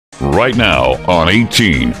right now on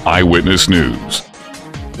 18 Eyewitness News.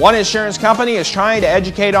 One insurance company is trying to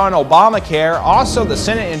educate on Obamacare. Also, the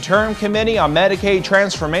Senate Interim Committee on Medicaid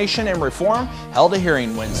Transformation and Reform held a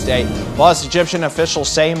hearing Wednesday. Plus, Egyptian officials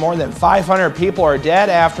say more than 500 people are dead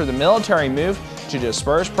after the military moved to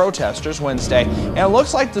disperse protesters Wednesday. And it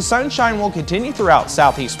looks like the sunshine will continue throughout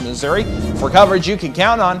southeast Missouri. For coverage you can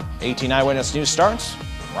count on, 18 Eyewitness News starts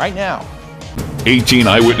right now. 18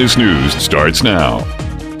 Eyewitness News starts now.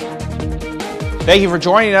 Thank you for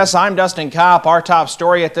joining us. I'm Dustin Kopp. Our top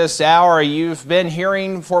story at this hour, you've been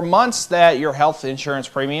hearing for months that your health insurance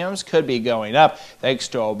premiums could be going up thanks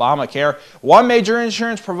to Obamacare. One major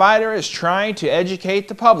insurance provider is trying to educate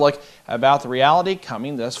the public about the reality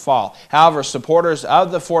coming this fall. However, supporters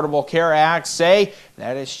of the Affordable Care Act say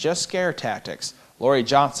that it's just scare tactics. Lori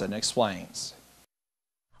Johnson explains.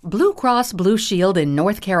 Blue Cross Blue Shield in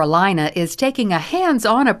North Carolina is taking a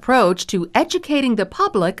hands-on approach to educating the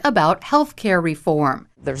public about health care reform.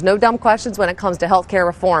 There's no dumb questions when it comes to health care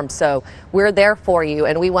reform, so we're there for you,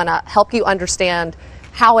 and we want to help you understand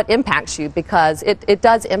how it impacts you, because it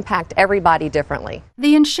does impact everybody differently.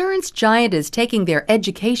 The insurance giant is taking their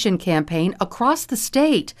education campaign across the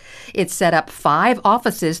state. It's set up 5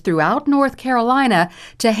 offices throughout North Carolina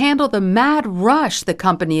to handle the mad rush the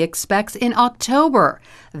company expects in October.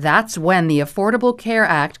 That's when the Affordable Care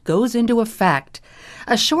Act goes into effect.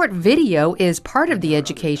 A short video is part of the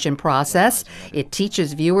education process. It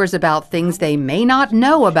teaches viewers about things they may not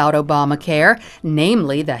know about Obamacare,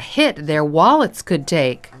 namely the hit their wallets could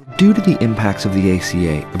take. Due to the impacts of the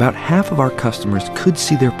ACA, about half of our customers could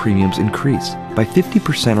see their premiums increase by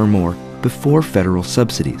 50% or more before federal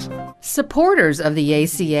subsidies. Supporters of the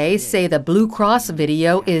ACA say the Blue Cross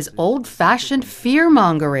video is old-fashioned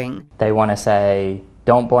fear-mongering. They want to say,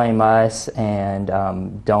 don't blame us and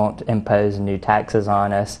don't impose new taxes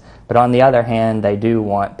on us. But on the other hand, they do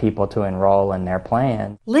want people to enroll in their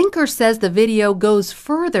plan. Linker says the video goes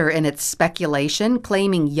further in its speculation,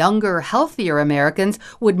 claiming younger, healthier Americans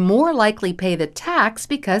would more likely pay the tax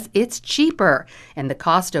because it's cheaper, and the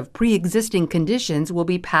cost of pre-existing conditions will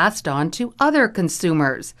be passed on to other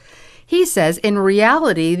consumers. He says in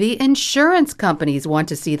reality, the insurance companies want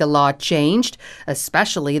to see the law changed,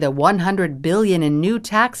 especially the $100 billion in new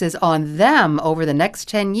taxes on them over the next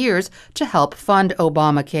 10 years to help fund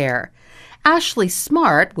Obamacare. Ashley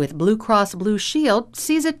Smart with Blue Cross Blue Shield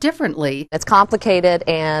sees it differently. It's complicated,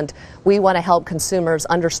 and we want to help consumers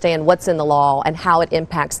understand what's in the law and how it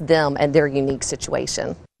impacts them and their unique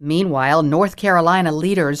situation. Meanwhile, North Carolina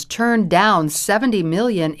leaders turned down $70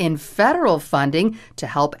 million in federal funding to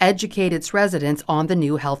help educate its residents on the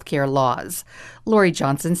new health care laws. Lori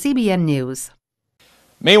Johnson, CBN News.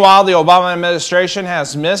 Meanwhile, the Obama administration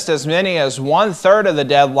has missed as many as 1/3 of the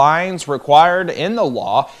deadlines required in the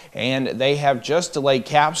law, and they have just delayed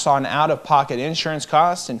caps on out-of-pocket insurance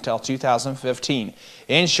costs until 2015.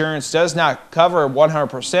 Insurance does not cover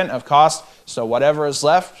 100% of costs, so whatever is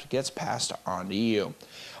left gets passed on to you.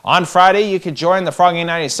 On Friday, you could join the Froggy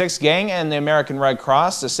 96 gang and the American Red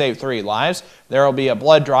Cross to save 3 lives. There will be a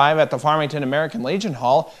blood drive at the Farmington American Legion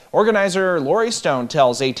Hall. Organizer Lori Stone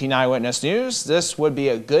tells 18 Eyewitness News this would be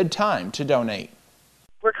a good time to donate.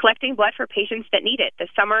 We're collecting blood for patients that need it. The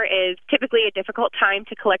summer is typically a difficult time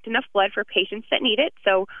to collect enough blood for patients that need it,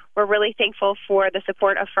 so we're really thankful for the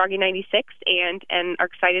support of Froggy 96 and are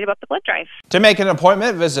excited about the blood drive. To make an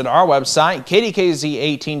appointment, visit our website,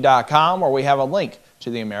 KDKZ18.com, where we have a link to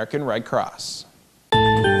the American Red Cross.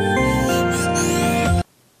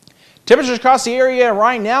 Temperatures across the area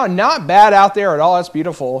right now, not bad out there at all. It's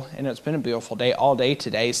beautiful, and it's been a beautiful day all day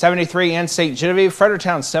today. 73 in St. Genevieve,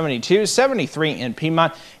 Fredericktown 72, 73 in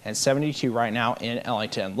Piedmont, and 72 right now in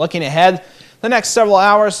Ellington. Looking ahead, the next several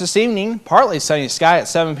hours this evening, partly sunny sky at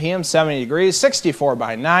 7 p.m., 70 degrees, 64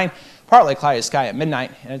 by 9. Partly cloudy sky at midnight,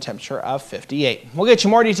 and a temperature of 58. We'll get you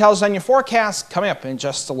more details on your forecast coming up in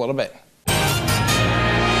just a little bit.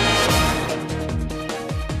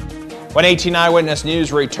 When 18 Eyewitness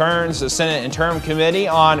News returns, the Senate Interim Committee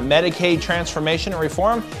on Medicaid Transformation and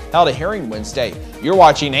Reform held a hearing Wednesday. You're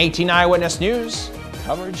watching 18 Eyewitness News,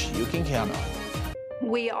 coverage you can count on.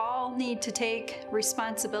 We all need to take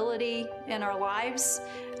responsibility in our lives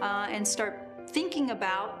and start thinking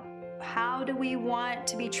about how do we want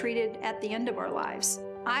to be treated at the end of our lives.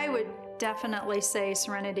 I would definitely say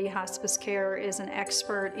Serenity Hospice Care is an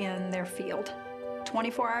expert in their field.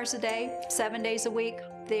 24 hours a day, 7 days a week,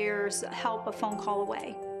 there's help a phone call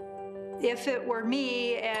away. If it were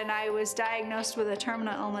me and I was diagnosed with a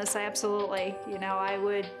terminal illness, absolutely, I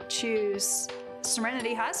would choose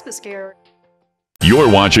Serenity Hospice Care. You're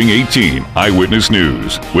watching 18 Eyewitness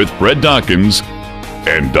News with Brett Dawkins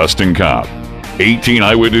and Dustin Kopp. 18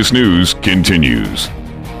 Eyewitness News continues.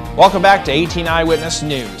 Welcome back to 18 Eyewitness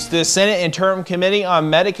News. The Senate Interim Committee on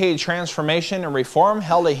Medicaid Transformation and Reform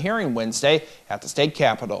held a hearing Wednesday at the state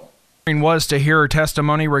capitol. The hearing was to hear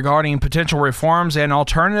testimony regarding potential reforms and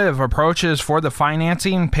alternative approaches for the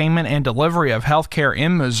financing, payment, and delivery of health care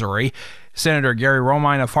in Missouri. Senator Gary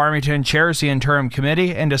Romine of Farmington chairs the interim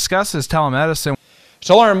committee and discusses telemedicine.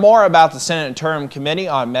 To learn more about the Senate Interim Committee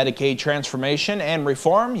on Medicaid Transformation and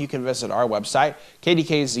Reform, you can visit our website,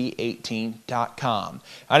 KDKZ18.com.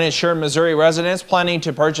 Uninsured Missouri residents planning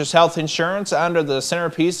to purchase health insurance under the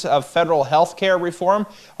centerpiece of federal health care reform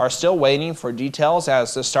are still waiting for details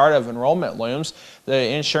as the start of enrollment looms. The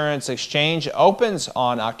insurance exchange opens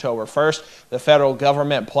on October 1st. The federal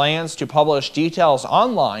government plans to publish details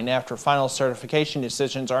online after final certification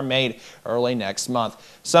decisions are made early next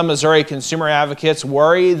month. Some Missouri consumer advocates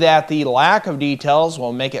worry that the lack of details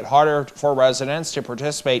will make it harder for residents to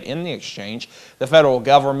participate in the exchange. The federal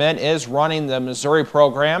government is running the Missouri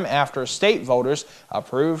program after state voters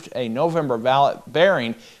approved a November ballot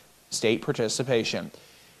bearing state participation.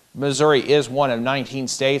 Missouri is one of 19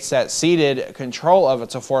 states that ceded control of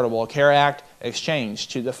its Affordable Care Act exchange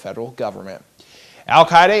to the federal government.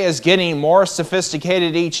 Al-Qaeda is getting more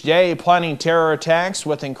sophisticated each day, planning terror attacks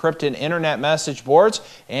with encrypted internet message boards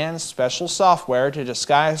and special software to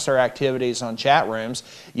disguise their activities on chat rooms.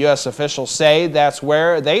 U.S. officials say that's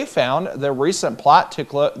where they found the recent plot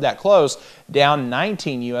that closed down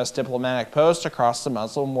 19 U.S. diplomatic posts across the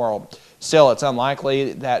Muslim world. Still, it's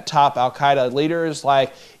unlikely that top al-Qaeda leaders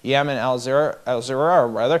like Ayman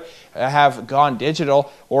al-Zawahiri have gone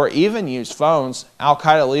digital or even used phones.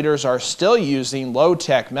 Al-Qaeda leaders are still using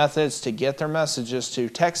low-tech methods to get their messages to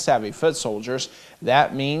tech-savvy foot soldiers.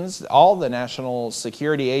 That means all the National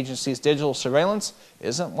Security Agency's digital surveillance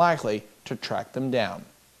isn't likely to track them down.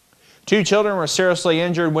 2 children were seriously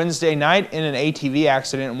injured Wednesday night in an ATV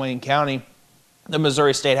accident in Wayne County. The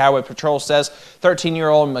Missouri State Highway Patrol says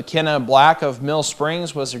 13-year-old McKenna Black of Mill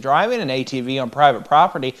Springs was driving an ATV on private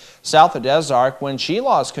property south of Des Arc when she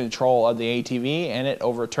lost control of the ATV and it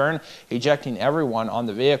overturned, ejecting everyone on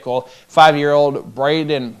the vehicle. 5-year-old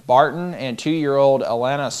Braden Barton and 2-year-old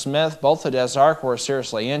Alana Smith, both of Des Arc, were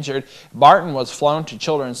seriously injured. Barton was flown to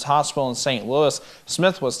Children's Hospital in St. Louis.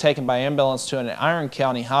 Smith was taken by ambulance to an Iron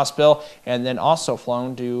County hospital and then also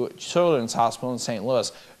flown to Children's Hospital in St.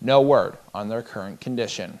 Louis. No word on their current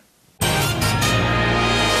condition.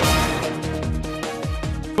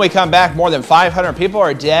 When we come back, more than 500 people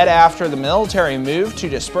are dead after the military moved to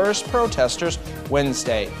disperse protesters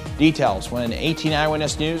Wednesday. Details when 18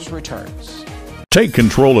 Eyewitness News returns. Take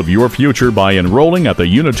control of your future by enrolling at the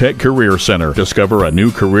Unitech Career Center. Discover a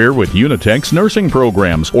new career with Unitech's nursing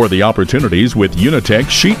programs or the opportunities with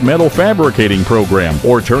Unitech's sheet metal fabricating program,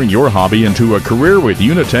 or turn your hobby into a career with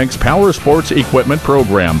Unitech's power sports equipment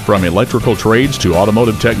program. From electrical trades to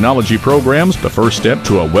automotive technology programs, the first step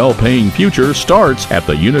to a well-paying future starts at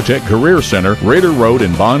the Unitech Career Center, Raider Road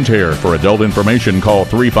in Bonne Terre. For adult information, call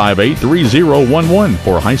 358-3011.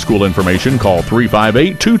 For high school information, call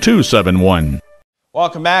 358-2271.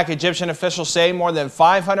 Welcome back. Egyptian officials say more than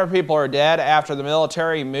 500 people are dead after the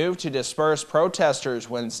military moved to disperse protesters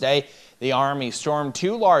Wednesday. The army stormed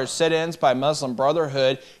 2 large sit-ins by Muslim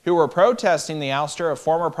Brotherhood who were protesting the ouster of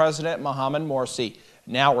former President Mohamed Morsi.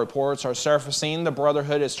 Now reports are surfacing the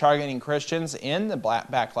Brotherhood is targeting Christians in the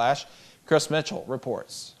backlash. Chris Mitchell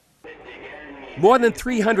reports. More than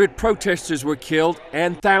 300 protesters were killed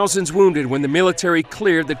and thousands wounded when the military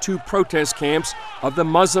cleared the 2 protest camps of the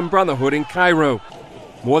Muslim Brotherhood in Cairo.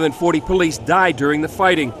 More than 40 police died during the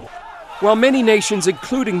fighting. While many nations,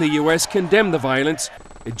 including the U.S., condemned the violence,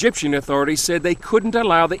 Egyptian authorities said they couldn't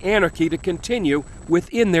allow the anarchy to continue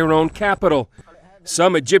within their own capital.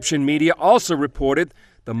 Some Egyptian media also reported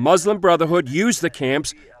the Muslim Brotherhood used the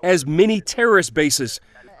camps as mini terrorist bases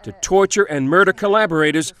to torture and murder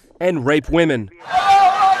collaborators and rape women.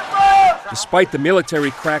 Despite the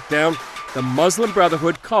military crackdown, the Muslim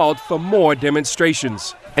Brotherhood called for more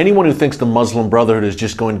demonstrations. Anyone who thinks the Muslim Brotherhood is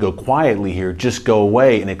just going to go quietly here, just go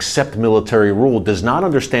away and accept military rule, does not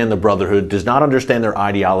understand the Brotherhood, does not understand their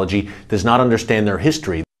ideology, does not understand their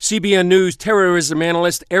history. CBN News terrorism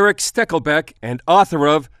analyst Eric Steckelbeck and author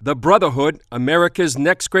of The Brotherhood, America's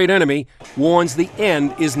Next Great Enemy, warns the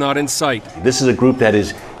end is not in sight. This is a group that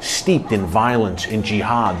is steeped in violence, in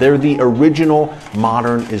jihad. They're the original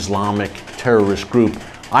modern Islamic terrorist group.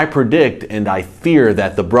 I predict and I fear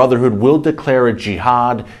that the Brotherhood will declare a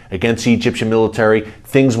jihad against the Egyptian military.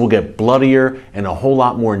 Things will get bloodier and a whole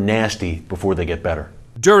lot more nasty before they get better.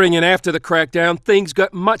 During and after the crackdown, things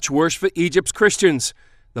got much worse for Egypt's Christians.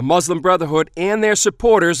 The Muslim Brotherhood and their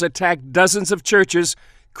supporters attacked dozens of churches,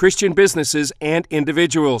 Christian businesses, and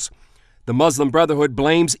individuals. The Muslim Brotherhood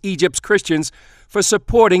blames Egypt's Christians for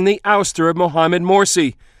supporting the ouster of Mohamed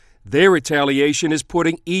Morsi. Their retaliation is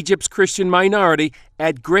putting Egypt's Christian minority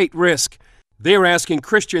at great risk. They're asking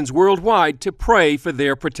Christians worldwide to pray for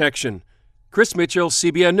their protection. Chris Mitchell,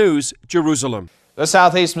 CBN News, Jerusalem. The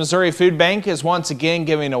Southeast Missouri Food Bank is once again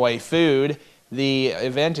giving away food. The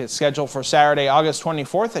event is scheduled for Saturday, August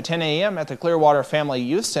 24th at 10 a.m. at the Clearwater Family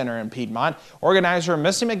Youth Center in Piedmont. Organizer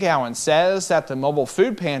Missy McGowan says that the mobile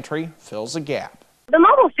food pantry fills a gap. The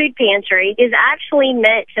mobile food pantry is actually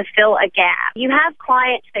meant to fill a gap. You have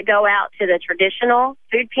clients that go out to the traditional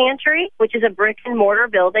food pantry, which is a brick and mortar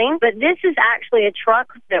building, but this is actually a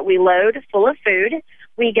truck that we load full of food.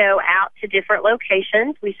 We go out to different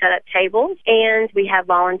locations, we set up tables, and we have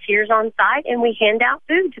volunteers on site, and we hand out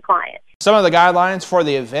food to clients. Some of the guidelines for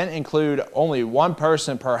the event include only one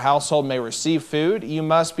person per household may receive food. You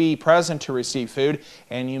must be present to receive food,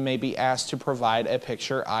 and you may be asked to provide a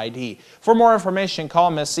picture ID. For more information,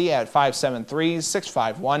 call Missy at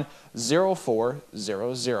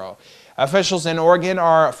 573-651-0400. Officials in Oregon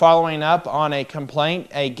are following up on a complaint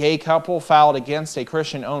a gay couple filed against a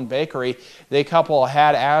Christian-owned bakery. The couple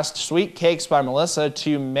had asked Sweet Cakes by Melissa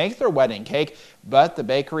to make their wedding cake, but the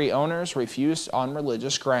bakery owners refused on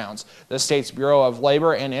religious grounds. The state's Bureau of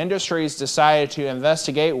Labor and Industries decided to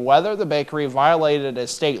investigate whether the bakery violated a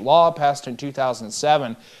state law passed in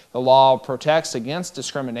 2007. The law protects against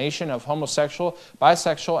discrimination of homosexual,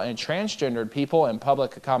 bisexual, and transgendered people in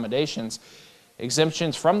public accommodations.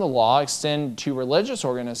 Exemptions from the law extend to religious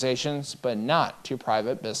organizations, but not to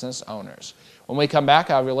private business owners. When we come back,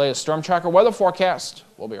 I'll relay a storm tracker weather forecast.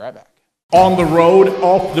 We'll be right back. On the road,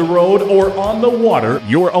 off the road, or on the water,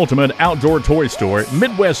 your ultimate outdoor toy store,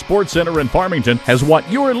 Midwest Sports Center in Farmington, has what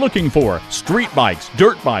you're looking for. Street bikes,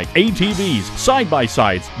 dirt bike, ATVs,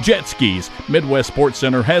 side-by-sides, jet skis. Midwest Sports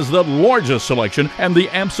Center has the largest selection and the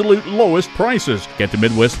absolute lowest prices. Get to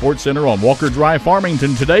Midwest Sports Center on Walker Drive,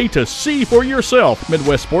 Farmington today to see for yourself.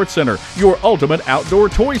 Midwest Sports Center, your ultimate outdoor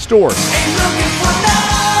toy store. Ain't looking for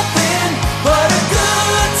nothing but a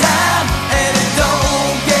good time, and it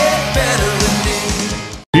don't get better than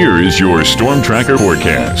this. Here is your Storm Tracker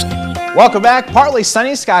forecast. Welcome back. Partly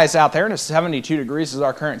sunny skies out there, and it's 72 degrees is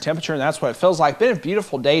our current temperature, and that's what it feels like. Been a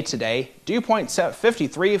beautiful day today. Dew point set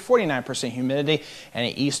 53, 49% humidity, and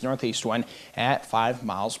an east-northeast wind at 5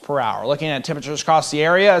 miles per hour. Looking at temperatures across the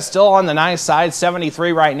area, still on the nice side,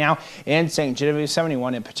 73 right now in St. Genevieve,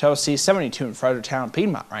 71 in Potosi, 72 in Fredericktown,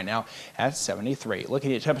 Piedmont right now at 73.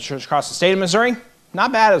 Looking at temperatures across the state of Missouri,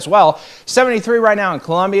 not bad as well. 73 right now in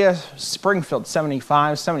Columbia, Springfield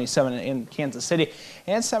 75, 77 in Kansas City,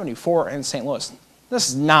 and 74 in St. Louis. This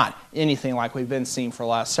is not anything like we've been seeing for the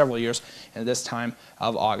last several years at this time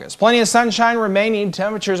of August. Plenty of sunshine remaining.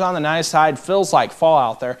 Temperatures on the nice side. Feels like fall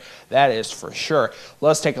out there. That is for sure.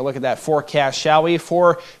 Let's take a look at that forecast, shall we?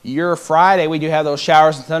 For your Friday, we do have those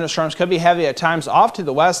showers and thunderstorms. Could be heavy at times off to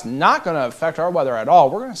the west. Not going to affect our weather at all.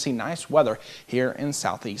 We're going to see nice weather here in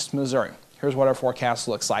southeast Missouri. Here's what our forecast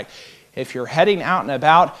looks like. If you're heading out and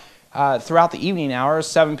about throughout the evening hours,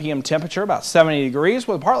 7 p.m. temperature, about 70 degrees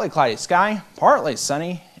with partly cloudy sky, partly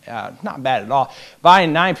sunny, not bad at all. By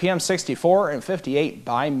 9 p.m., 64 and 58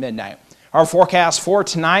 by midnight. Our forecast for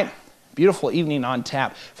tonight, beautiful evening on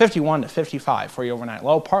tap, 51 to 55 for your overnight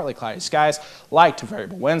low, partly cloudy skies, light to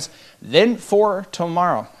variable winds. Then for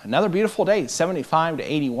tomorrow, another beautiful day, 75 to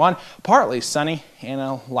 81, partly sunny and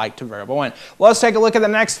a light to variable wind. Let's take a look at the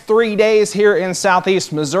next 3 days here in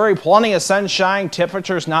southeast Missouri. Plenty of sunshine,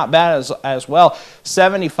 temperatures not bad as well.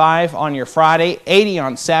 75 on your Friday, 80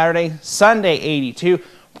 on Saturday, Sunday 82.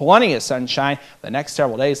 Plenty of sunshine the next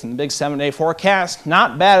several days in the big 7-day forecast.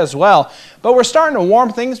 Not bad as well, but we're starting to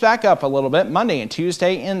warm things back up a little bit. Monday and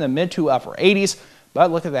Tuesday in the mid to upper 80s, but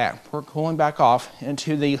look at that. We're cooling back off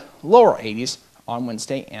into the lower 80s on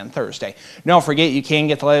Wednesday and Thursday. Don't forget you can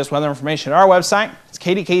get the latest weather information at our website. It's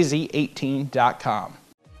KDKZ18.com.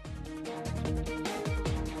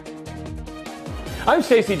 I'm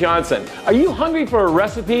Stacey Johnson. Are you hungry for a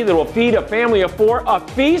recipe that will feed a family of 4 a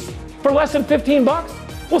feast for less than 15 bucks?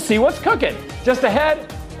 We'll see what's cooking just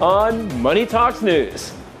ahead on Money Talks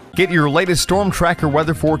News. Get your latest Storm Tracker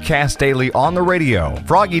weather forecast daily on the radio.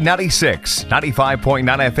 Froggy 96, 95.9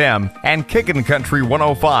 FM, and Kickin' Country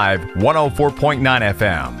 105, 104.9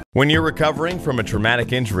 FM. When you're recovering from a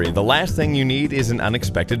traumatic injury, the last thing you need is an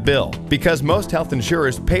unexpected bill. Because most health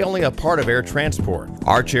insurers pay only a part of air transport.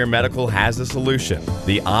 Arch Air Medical has a solution,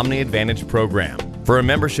 the Omni Advantage program. For a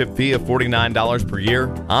membership fee of $49 per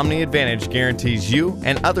year, Omni Advantage guarantees you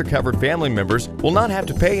and other covered family members will not have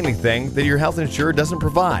to pay anything that your health insurer doesn't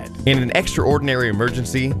provide. In an extraordinary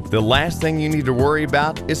emergency, the last thing you need to worry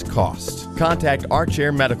about is cost. Contact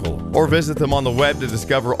Archair Medical or visit them on the web to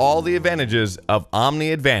discover all the advantages of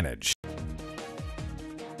Omni Advantage.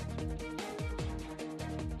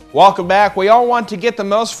 Welcome back. We all want to get the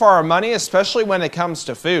most for our money, especially when it comes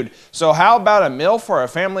to food. So how about a meal for a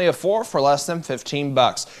family of 4 for less than 15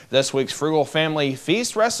 bucks? This week's Frugal Family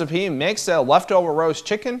Feast recipe makes a leftover roast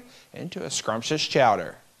chicken into a scrumptious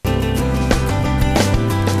chowder.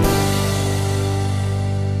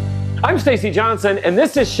 I'm Stacy Johnson, and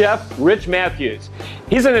this is Chef Rich Matthews.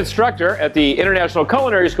 He's an instructor at the International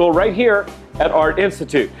Culinary School right here at Art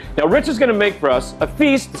Institute. Now, Rich is going to make for us a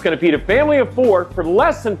feast that's going to feed a family of 4 for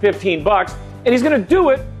less than 15 bucks, and he's going to do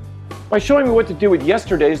it by showing me what to do with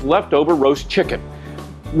yesterday's leftover roast chicken.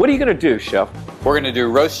 What are you going to do, Chef? We're going to do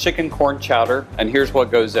roast chicken corn chowder, and here's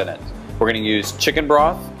what goes in it. We're going to use chicken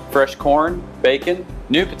broth, fresh corn, bacon,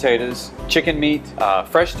 new potatoes, chicken meat,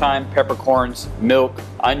 fresh thyme, peppercorns, milk,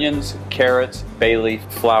 onions, carrots, bay leaf,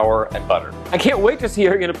 flour, and butter. I can't wait to see how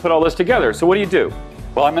you're going to put all this together. So what do?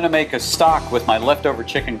 Well, I'm going to make a stock with my leftover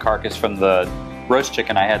chicken carcass from the roast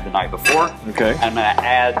chicken I had the night before. Okay. I'm going to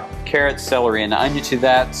add carrots, celery, and onion to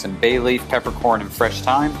that, some bay leaf, peppercorn, and fresh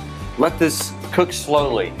thyme. Let this cook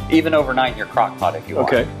slowly, even overnight in your crock pot if you want.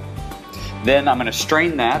 Okay. Then I'm going to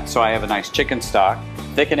strain that so I have a nice chicken stock,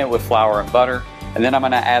 thicken it with flour and butter, and then I'm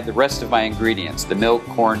going to add the rest of my ingredients, the milk,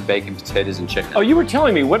 corn, bacon, potatoes, and chicken. Oh, you were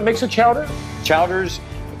telling me, what makes a chowder? Chowders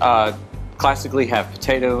classically have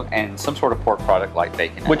potato and some sort of pork product like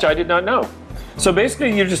bacon. Which I did not know. So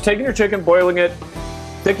basically, you're just taking your chicken, boiling it,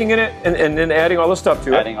 thickening it, and then adding all the stuff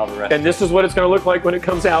to it. Adding all the rest. And this is what it's going to look like when it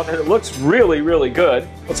comes out, and it looks really, really good.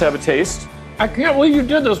 Let's have a taste. I can't believe you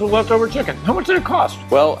did this with leftover chicken. How much did it cost?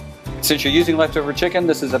 Well, since you're using leftover chicken,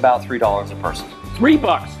 this is about $3 a person.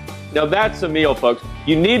 $3. Now that's a meal, folks.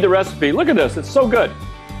 You need the recipe. Look at this, it's so good.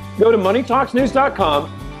 Go to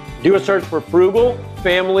moneytalksnews.com, do a search for Frugal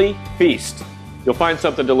Family Feast. You'll find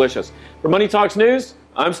something delicious. For Money Talks News,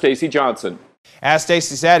 I'm Stacy Johnson. As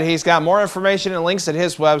Stacy said, he's got more information and links at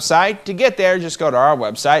his website. To get there, just go to our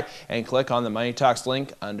website and click on the Money Talks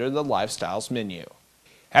link under the Lifestyles menu.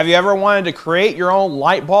 Have you ever wanted to create your own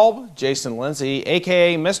light bulb? Jason Lindsay,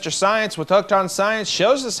 aka Mr. Science with Hooked on Science,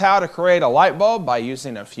 shows us how to create a light bulb by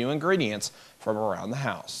using a few ingredients from around the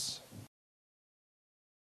house.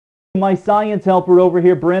 My science helper over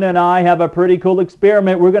here, Brenna, and I have a pretty cool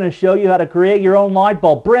experiment. We're going to show you how to create your own light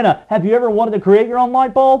bulb. Brenna, have you ever wanted to create your own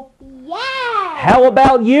light bulb? Yeah! How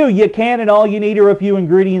about you? You can, and all you need are a few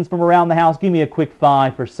ingredients from around the house. Give me a quick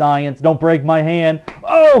 5 for science. Don't break my hand.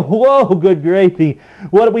 Oh, whoa, good gravy.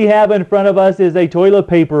 What we have in front of us is a toilet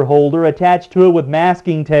paper holder. Attached to it with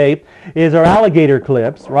masking tape is our alligator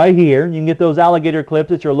clips right here. You can get those alligator clips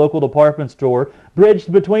at your local department store.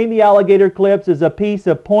 Bridged between the alligator clips is a piece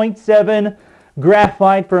of 0.7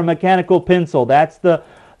 graphite for a mechanical pencil. That's the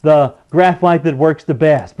graphite that works the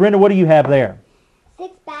best. Brenda, what do you have there?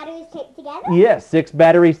 6 batteries taped together? Yes, 6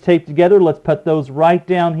 batteries taped together. Let's put those right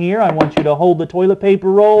down here. I want you to hold the toilet paper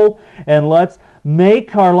roll, and let's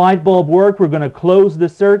make our light bulb work. We're going to close the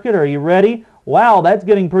circuit. Are you ready? Wow, that's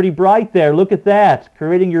getting pretty bright there. Look at that.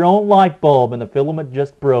 Creating your own light bulb, and the filament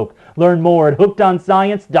just broke. Learn more at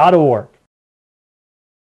hookedonscience.org.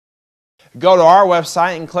 Go to our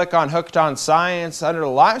website and click on Hooked on Science under the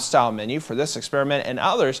Lifestyle menu for this experiment and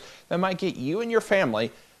others that might get you and your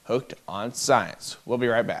family hooked on science. We'll be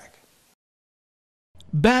right back.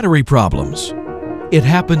 Battery problems. It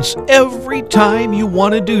happens every time you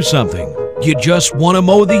want to do something. You just want to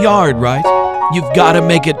mow the yard, right? You've got to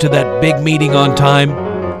make it to that big meeting on time,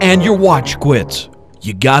 and your watch quits.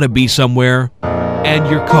 You got to be somewhere, and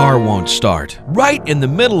your car won't start. Right in the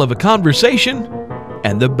middle of a conversation,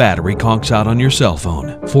 and the battery conks out on your cell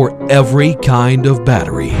phone. For every kind of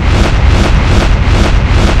battery.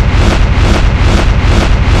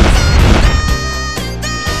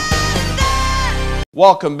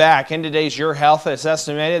 Welcome back. In today's Your Health, it's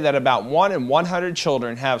estimated that about 1 in 100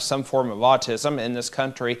 children have some form of autism in this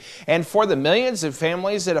country, and for the millions of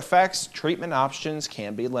families it affects, treatment options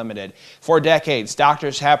can be limited. For decades,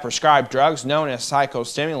 doctors have prescribed drugs known as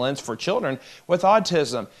psychostimulants for children with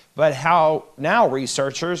autism, but now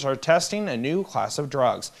researchers are testing a new class of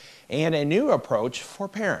drugs and a new approach for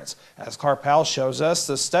parents. As Carpel shows us,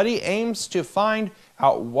 the study aims to find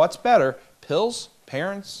out what's better, pills,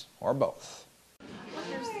 parents, or both.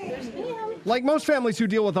 There's him. Like most families who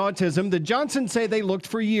deal with autism, the Johnsons say they looked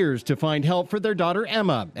for years to find help for their daughter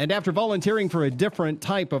Emma. And after volunteering for a different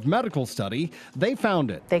type of medical study, they found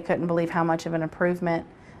it. They couldn't believe how much of an improvement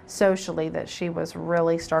socially that she was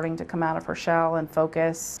really starting to come out of her shell and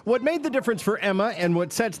focus. What made the difference for Emma and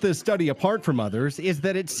what sets this study apart from others is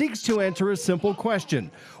that it seeks to answer a simple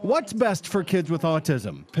question. What's best for kids with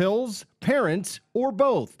autism? Pills, parents, or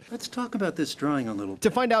both? Let's talk about this drawing a little bit.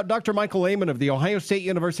 To find out, Dr. Michael Amon of the Ohio State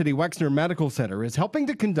University Wexner Medical Center is helping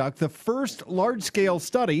to conduct the first large-scale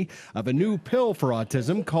study of a new pill for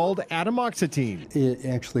autism called atomoxetine. It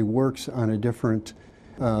actually works on a different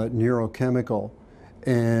neurochemical.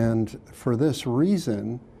 And for this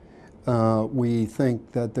reason, we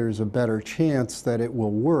think that there's a better chance that it will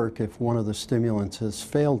work if one of the stimulants has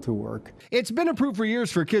failed to work. It's been approved for years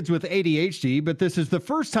for kids with ADHD, but this is the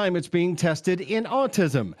first time it's being tested in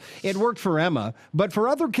autism. It worked for Emma, but for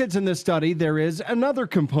other kids in this study, there is another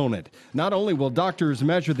component. Not only will doctors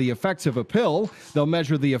measure the effects of a pill, they'll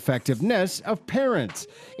measure the effectiveness of parents.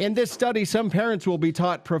 In this study, some parents will be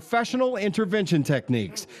taught professional intervention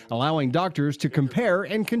techniques, allowing doctors to compare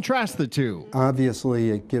and contrast the two.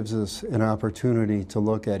 Obviously, it gives us an opportunity to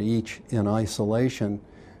look at each in isolation,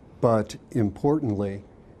 but importantly,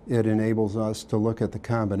 it enables us to look at the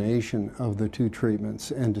combination of the two treatments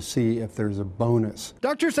and to see if there's a bonus.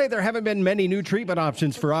 Doctors say there haven't been many new treatment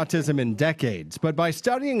options for autism in decades, but by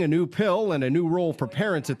studying a new pill and a new role for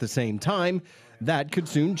parents at the same time, that could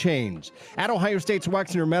soon change. At Ohio State's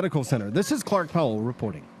Wexner Medical Center, this is Clark Powell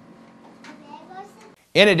reporting.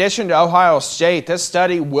 In addition to Ohio State, this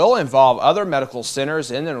study will involve other medical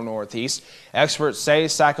centers in the Northeast. Experts say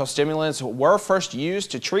psychostimulants were first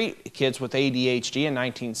used to treat kids with ADHD in the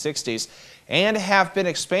 1960s and have been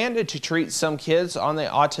expanded to treat some kids on the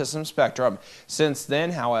autism spectrum. Since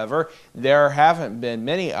then, however, there haven't been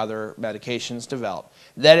many other medications developed.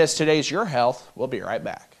 That is today's Your Health. We'll be right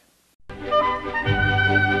back.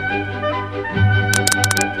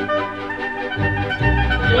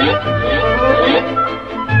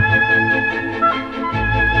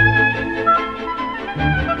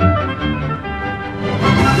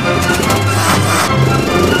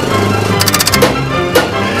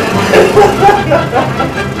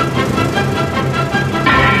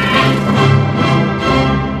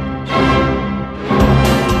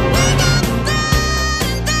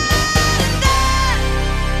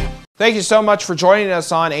 Thank you so much for joining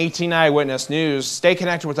us on 18 Eyewitness News. Stay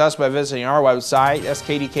connected with us by visiting our website,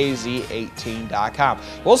 skdkz18.com.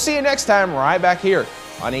 We'll see you next time right back here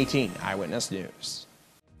on 18 Eyewitness News.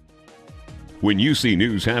 When you see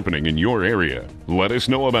news happening in your area, let us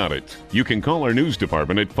know about it. You can call our news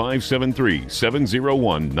department at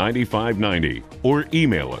 573-701-9590 or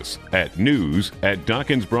email us at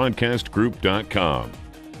news@DawkinsBroadcastGroup.com.